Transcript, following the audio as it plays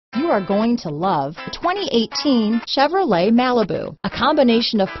are going to love the 2018 Chevrolet Malibu, a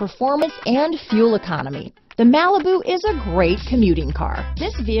combination of performance and fuel economy. The Malibu is a great commuting car.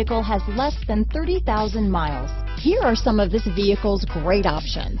 This vehicle has less than 30,000 miles. Here are some of this vehicle's great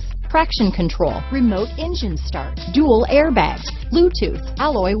options: traction control, remote engine start, dual airbags, Bluetooth,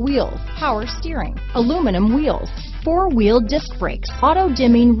 alloy wheels, power steering, aluminum wheels, four-wheel disc brakes,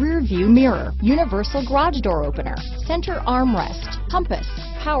 auto-dimming rear view mirror, universal garage door opener, center armrest, compass,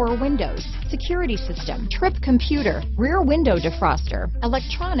 power windows, security system, trip computer, rear window defroster,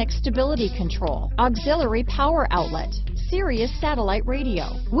 electronic stability control, auxiliary power outlet, Sirius satellite radio.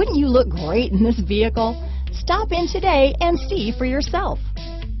 Wouldn't you look great in this vehicle? Stop in today and see for yourself.